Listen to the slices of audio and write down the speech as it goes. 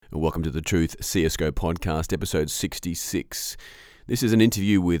Welcome to the Truth CSGO podcast, episode 66. This is an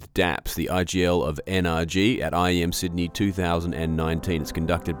interview with Daps, the IGL of NRG at IEM Sydney 2019. It's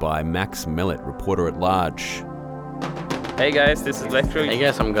conducted by Max Mellett, reporter at large. Hey guys, this is Electro. Hey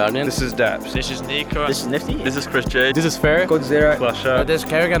guys, I'm Guardian. This is Daps. This is Nico. This is Nifty. This is Chris J. This is Fair. Godzilla. Flasher. This is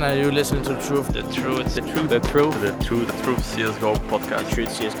Kerrigan, and you listen to The Truth. The Truth. The Truth. The Truth. The Truth. The Truth CSGO podcast. The Truth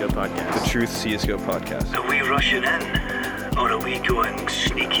CSGO podcast. The Truth CSGO podcast. Are we rushing in? Or are we going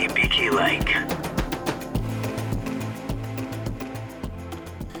sneaky beaky like?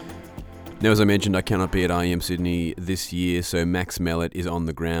 Now, as I mentioned, I cannot be at IEM Sydney this year, so Max Mellett is on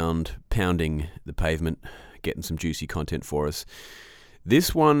the ground, pounding the pavement, getting some juicy content for us.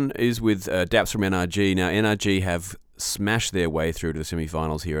 This one is with Daps from NRG. Now, NRG have smashed their way through to the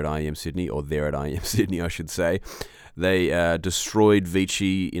semi-finals here at IEM Sydney, or there at IEM Sydney, I should say. They destroyed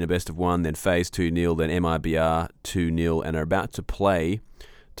Vici in a best of one, then FaZe 2-0, then MIBR 2-0, and are about to play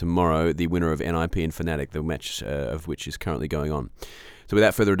tomorrow the winner of NIP and Fnatic, the match of which is currently going on. So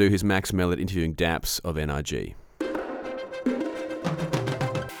without further ado, here's Max Mellett interviewing Daps of NRG.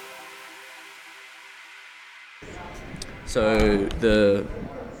 So the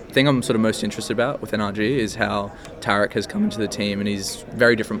thing I'm sort of most interested about with NRG is how Tarek has come into the team, and he's a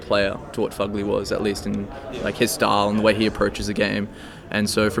very different player to what Fugly was, at least in like his style and the way he approaches the game. And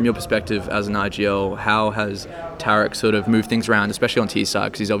so from your perspective as an IGL, how has Tarek sort of moved things around, especially on T side,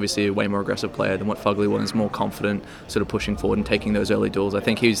 because he's obviously a way more aggressive player than what Fugly was, more confident, sort of pushing forward and taking those early duels. I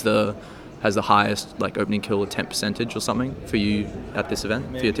think has the highest like opening kill attempt percentage or something for you at this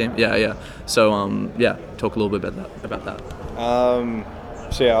event, for your team. Yeah. So talk a little bit about that.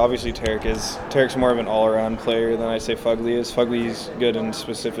 So yeah, obviously Tarek's more of an all-around player than I'd say Fugly is. Fugly's good in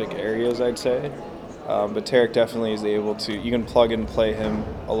specific areas, I'd say. But Tarek definitely is able to, you can plug and play him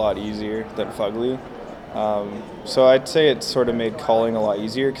a lot easier than Fugly. So I'd say it's sort of made calling a lot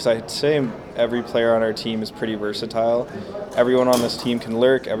easier, because I'd say every player on our team is pretty versatile. Everyone on this team can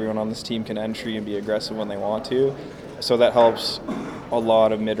lurk, everyone on this team can entry and be aggressive when they want to. So that helps a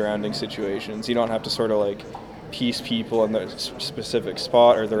lot of mid-rounding situations. You don't have to sort of like piece people in the specific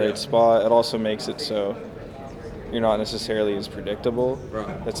spot or the right spot. It also makes it so you're not necessarily as predictable.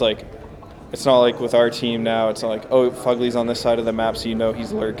 Right. It's not like with our team now, it's not like, oh, Fugly's on this side of the map, so you know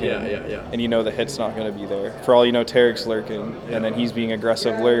he's lurking. Yeah. And you know the hit's not going to be there. For all you know, Tarek's lurking, and then he's being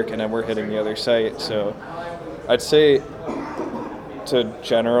aggressive lurk, and then we're hitting the other site. So I'd say, to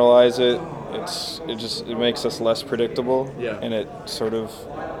generalize it, it makes us less predictable, and it sort of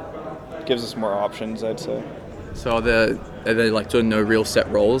gives us more options, I'd say. So are there like sort of no real set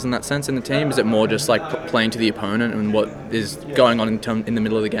roles in that sense in the team? Is it more just like playing to the opponent and what is going on in the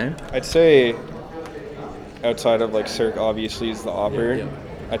middle of the game? I'd say outside of like Cirque obviously is the opper. Yeah.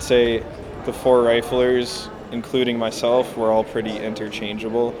 I'd say the four riflers, including myself, we're all pretty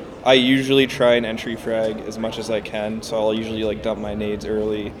interchangeable. I usually try and entry frag as much as I can, so I'll usually like dump my nades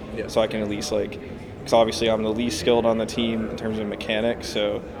early so I can at least because obviously I'm the least skilled on the team in terms of mechanics,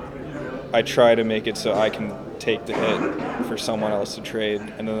 so I try to make it so I can take the hit for someone else to trade,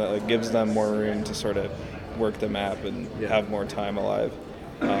 and then that gives them more room to sort of work the map and have more time alive.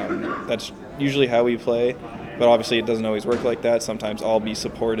 That's usually how we play, but obviously it doesn't always work like that. Sometimes I'll be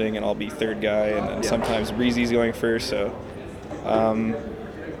supporting and I'll be third guy, and then sometimes Breezy's going first. So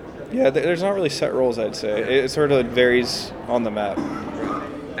there's not really set roles, I'd say. It sort of varies on the map.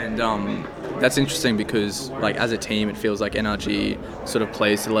 And that's interesting because, like, as a team, it feels like NRG sort of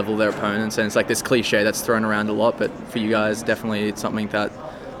plays to the level of their opponents, and it's like this cliche that's thrown around a lot, but for you guys, definitely it's something that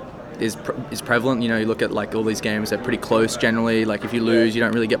is prevalent. You know, you look at, like, all these games, they're pretty close generally. Like, if you lose, you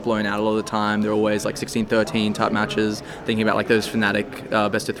don't really get blown out a lot of the time. They're always, like, 16-13 type matches, thinking about, like, those Fnatic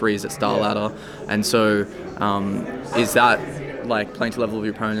best-of-threes at Star Ladder. And so is that, like, playing to the level of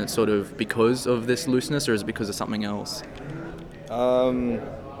your opponent sort of because of this looseness, or is it because of something else?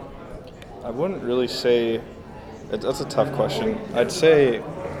 I wouldn't really say. That's a tough question. I'd say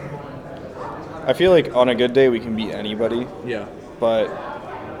I feel like on a good day we can beat anybody. Yeah. But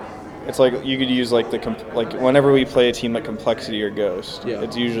it's like you could use like whenever we play a team like Complexity or Ghost,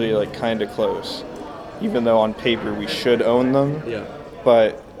 it's usually like kind of close, even though on paper we should own them. Yeah.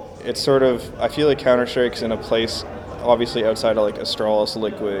 But it's sort of, I feel like Counter-Strike's in a place obviously outside of like Astralis,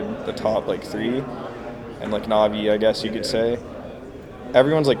 Liquid, the top like three, and like Navi, I guess you could say.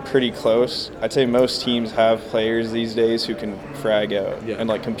 Everyone's like pretty close. I'd say most teams have players these days who can frag out and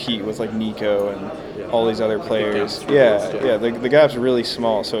like compete with like Nico and all these other players. The gap's really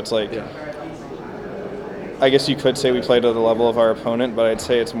small, so it's like I guess you could say we play to the level of our opponent, but I'd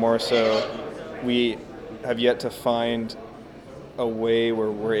say it's more so we have yet to find a way where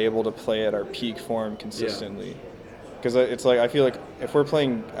we're able to play at our peak form consistently. Because it's like I feel like if we're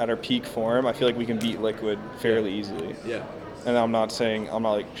playing at our peak form, I feel like we can beat Liquid fairly easily. Yeah. And I'm not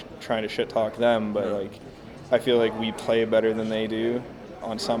like trying to shit talk them, but like I feel like we play better than they do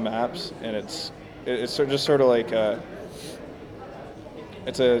on some maps, and it's just sort of like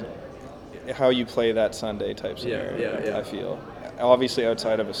it's a how you play that Sunday type scenario. Yeah. I feel obviously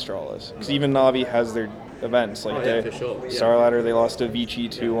outside of Astralis, because even Navi has their events like for sure. Star Ladder, they lost to Vici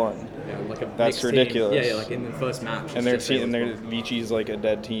 2-1. Yeah, like a That's mixed ridiculous. Team. Yeah, like in the first match. And their Vici's like a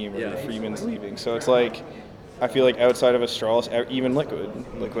dead team, or Yeah. Freeman's leaving. So it's like, I feel like outside of Astralis, even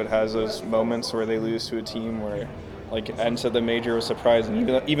Liquid has those moments where they lose to a team where, like ENCE at the major was surprising.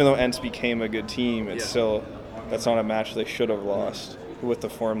 Even though ENCE became a good team, it's still, that's not a match they should have lost with the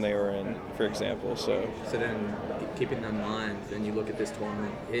form they were in, for example. So then, keeping that in mind, then you look at this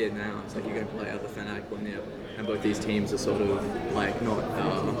tournament here now, it's like you're going to play out the Fnatic Linear, and both these teams are sort of like not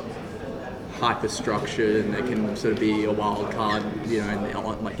hyper structured, and they can sort of be a wild card, you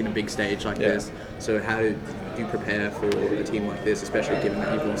know, like in a big stage like this. So how do you prepare for a team like this, especially given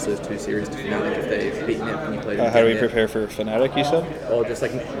that you've lost those 2 series to Fnatic if they've beaten it when you played how do we prepare for Fnatic, you said? Or just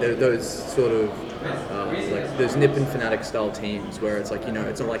like those sort of like those Nip and Fnatic style teams where it's like, you know,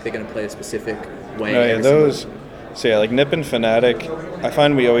 it's not like they're going to play a specific way. No, yeah, those. So yeah, like Nip and Fnatic, I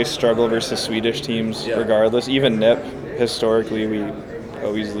find we always struggle versus Swedish teams regardless. Even Nip, historically, we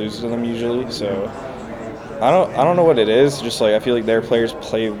always lose to them usually. So I don't know what it is. Just like I feel like their players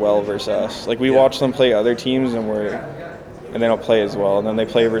play well versus us. Like we watch them play other teams and they don't play as well. And then they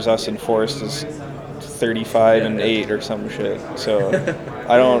play versus us and Forest is 35-8 or some shit. So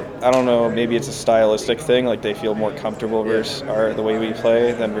I don't know. Maybe it's a stylistic thing. Like they feel more comfortable versus the way we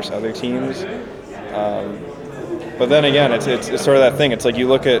play than versus other teams. But then again, it's sort of that thing. It's like you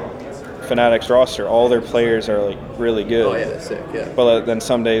look at Fnatic's roster, all their players are like really good. Oh yeah, that's sick. Yeah. But then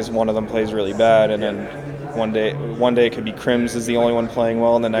some days one of them plays really bad, and then one day it could be Crims is the only one playing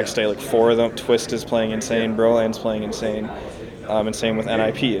well, and the next day like 4 of them. Twist is playing insane, Broland's playing insane, and same with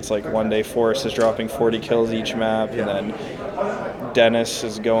NIP. It's like one day Forrest is dropping 40 kills each map, and then Dennis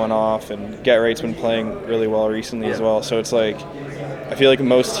is going off, and GetRight's been playing really well recently as well. So it's like I feel like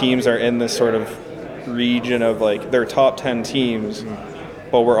most teams are in this sort of region of like they're top 10 teams,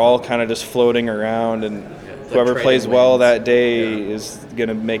 but we're all kind of just floating around, and whoever plays well that day is going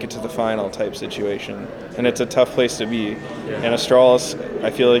to make it to the final type situation. And it's a tough place to be. And Astralis,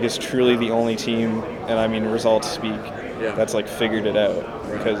 I feel like, is truly the only team, and I mean results speak, that's like figured it out.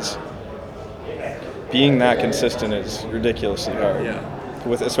 Because being that consistent is ridiculously hard.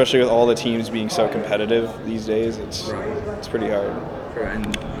 Especially with all the teams being so competitive these days, it's pretty hard.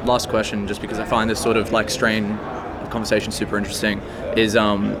 And last question, just because I find this sort of like strain of conversation super interesting, is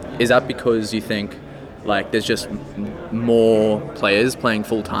that because you think like there's just more players playing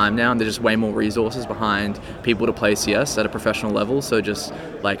full time now, and there's just way more resources behind people to play CS at a professional level? So just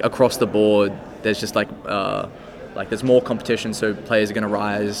like across the board, there's just like there's more competition, so players are going to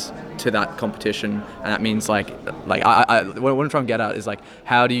rise to that competition, and that means like I what I'm trying to get at is like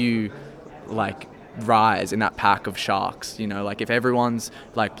how do you like rise in that pack of sharks, you know, like if everyone's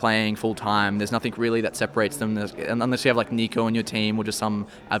like playing full time, there's nothing really that separates them, unless you have like Nico on your team or just some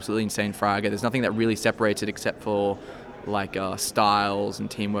absolutely insane fragger. There's nothing that really separates it except for like styles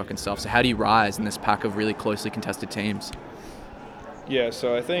and teamwork and stuff. So how do you rise in this pack of really closely contested teams? Yeah,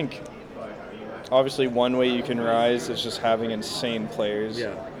 so I think obviously one way you can rise is just having insane players.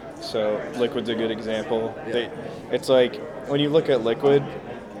 So Liquid's a good example. It's like when you look at Liquid,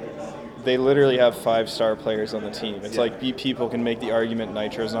 they literally have 5-star players on the team. It's like people can make the argument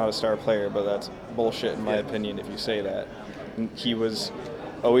Nitro's not a star player, but that's bullshit in my opinion if you say that. He was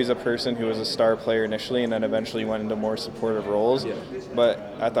always a person who was a star player initially and then eventually went into more supportive roles. But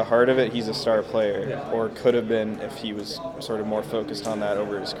at the heart of it, he's a star player, or could have been if he was sort of more focused on that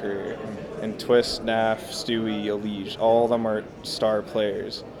over his career. And Twist, Naf, Stewie, Elige, all of them are star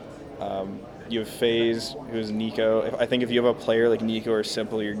players. You have FaZe, who's Nico. I think if you have a player like Nico or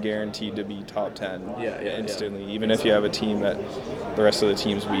Simple, you're guaranteed to be top 10 instantly, even if you have a team that the rest of the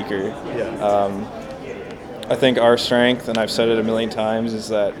team's weaker. I think our strength, and I've said it a million times, is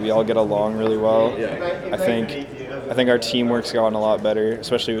that we all get along really well. I think our teamwork's gotten a lot better,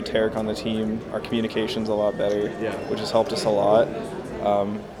 especially with Tarek on the team. Our communication's a lot better, which has helped us a lot.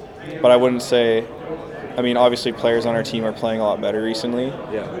 But I wouldn't say, I mean, obviously players on our team are playing a lot better recently.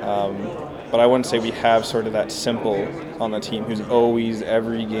 But I wouldn't say we have sort of that Simple on the team who's always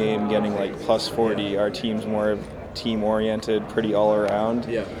every game getting like plus 40. Our team's more team-oriented, pretty all-around.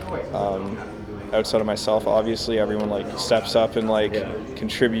 Outside of myself, obviously, everyone like steps up and like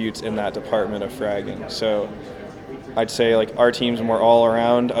contributes in that department of fragging. So I'd say like our team's more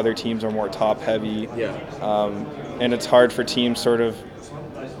all-around, other teams are more top-heavy. and it's hard for teams sort of,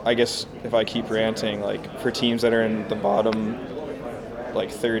 I guess if I keep ranting, like for teams that are in the bottom like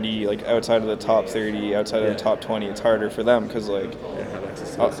 30, like outside of the top 30, outside of the top 20, it's harder for them because like have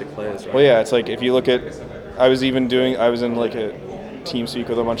access to basic players, right? well, yeah, it's like if you look at, I was in like a team speak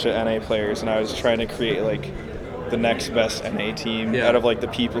with a bunch of NA players, and I was trying to create like the next best NA team out of like the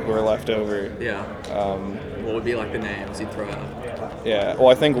people who are left over. Yeah. What would be like the names you'd throw out? Yeah, well,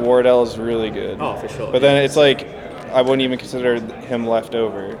 I think Wardell is really good. Oh, for sure. But then it's like, I wouldn't even consider him left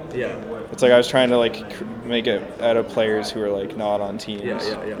over. Yeah. It's like I was trying to like make it out of players who are like not on teams,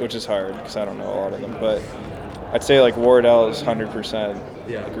 which is hard because I don't know a lot of them. But I'd say like Wardell is 100%,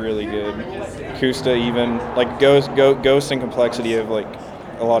 like really good. Kusta even, like Ghost and Complexity have like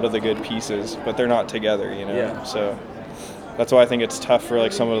a lot of the good pieces, but they're not together, you know. Yeah. So that's why I think it's tough for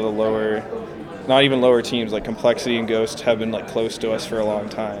like some of the lower, not even lower teams. Like Complexity and Ghost have been like close to us for a long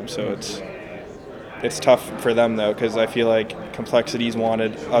time, so it's tough for them though, because I feel like Complexity's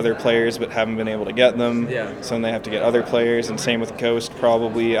wanted other players but haven't been able to get them. Yeah. So then they have to get other players, and same with Ghost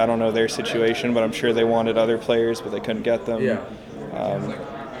probably. I don't know their situation, but I'm sure they wanted other players but they couldn't get them. Yeah.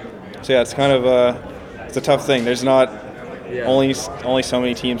 So yeah, it's kind of it's a tough thing. There's not only so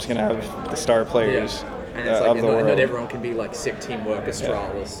many teams can have the star players. And it's like not everyone can be like sick teamwork,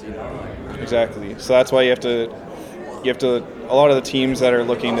 Astralis, you know. Exactly. So that's why you have to. A lot of the teams that are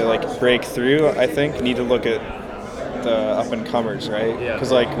looking to like break through, I think, need to look at the up and comers, right? Yeah.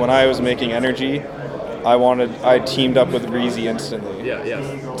 Because like when I was making Energy, I teamed up with Breezy instantly. Yeah.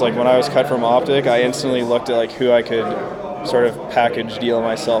 It's like when I was cut from Optic, I instantly looked at like who I could sort of package deal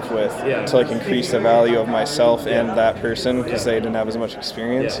myself with to like increase the value of myself and that person because they didn't have as much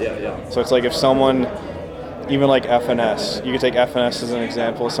experience. So it's like if someone, even like FNS, you could take FNS as an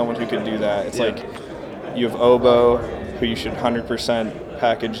example of someone who could do that. It's like you have Oboe, who you should 100%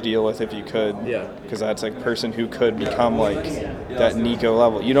 package deal with if you could, because that's like a person who could become like that Nico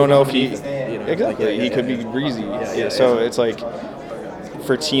level. You don't know if he could be Breezy. So it's like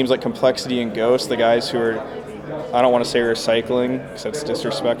for teams like Complexity and Ghost, the guys who are, I don't want to say recycling because that's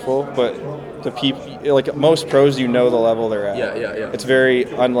disrespectful, but the people, like most pros, you know the level they're at. It's very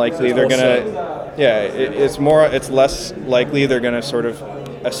unlikely they're gonna. It's less likely they're gonna sort of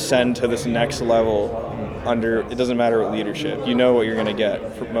ascend to this next level under, it doesn't matter what leadership. You know what you're gonna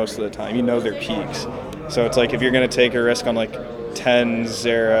get for most of the time. You know their peaks. So it's like if you're gonna take a risk on like 10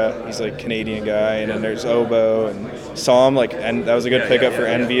 Zera, he's like a Canadian guy, and then there's Oboe and Som, like, and that was a good pickup for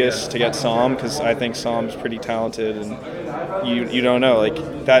Envious to get Som, because I think Som's pretty talented, and you don't know,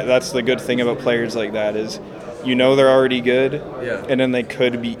 like that's the good thing about players like that is you know they're already good, and then they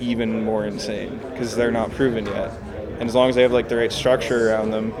could be even more insane because they're not proven yet. And as long as they have like the right structure around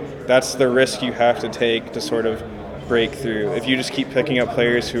them, that's the risk you have to take to sort of break through. If you just keep picking up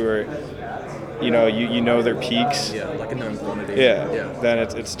players who are, you know their peaks, like a known quantity. Then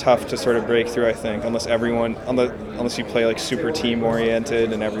it's tough to sort of break through, I think, unless you play like super team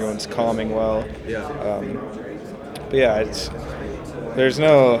oriented and everyone's calming well. But yeah, it's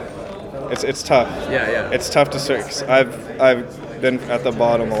tough. It's tough to search. I've been at the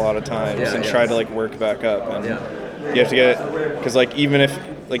bottom a lot of times and tried to like work back up, and you have to get, because like even if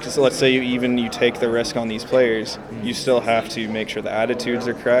like, so let's say you take the risk on these players, you still have to make sure the attitudes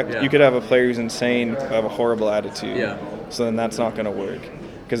are correct. You could have a player who's insane but have a horrible attitude. So then that's not going to work,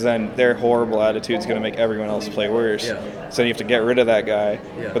 because then their horrible attitude is going to make everyone else play worse. So you have to get rid of that guy.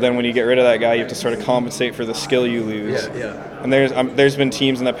 But then when you get rid of that guy, you have to sort of compensate for the skill you lose. And there's been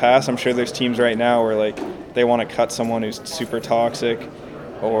teams in the past, I'm sure there's teams right now where like they want to cut someone who's super toxic,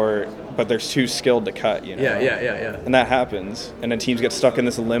 but they're too skilled to cut, you know? And that happens. And then teams get stuck in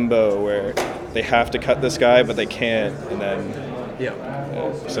this limbo where they have to cut this guy, but they can't. And then,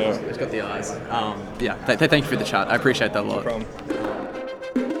 so. It's got the eyes. Thank you for the chat. I appreciate that a lot. No problem.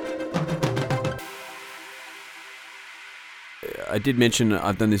 I did mention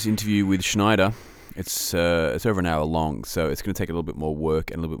I've done this interview with Schneider. It's over an hour long, so it's going to take a little bit more work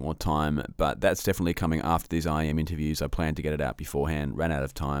and a little bit more time, but that's definitely coming after these IEM interviews. I planned to get it out beforehand, ran out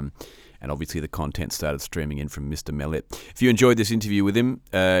of time, and obviously the content started streaming in from Mr. Mellet. If you enjoyed this interview with him,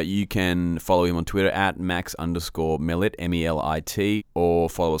 you can follow him on Twitter at Max_Mellet, MELIT, or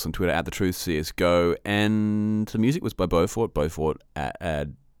follow us on Twitter at TheTruthCSGO, and the music was by Beaufort,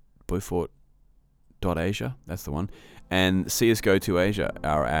 Beaufort.Asia, that's the one, and CSGO2Asia,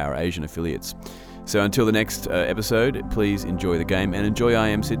 our Asian affiliates. So until the next episode, please enjoy the game and enjoy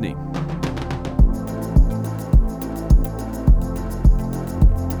IEM Sydney.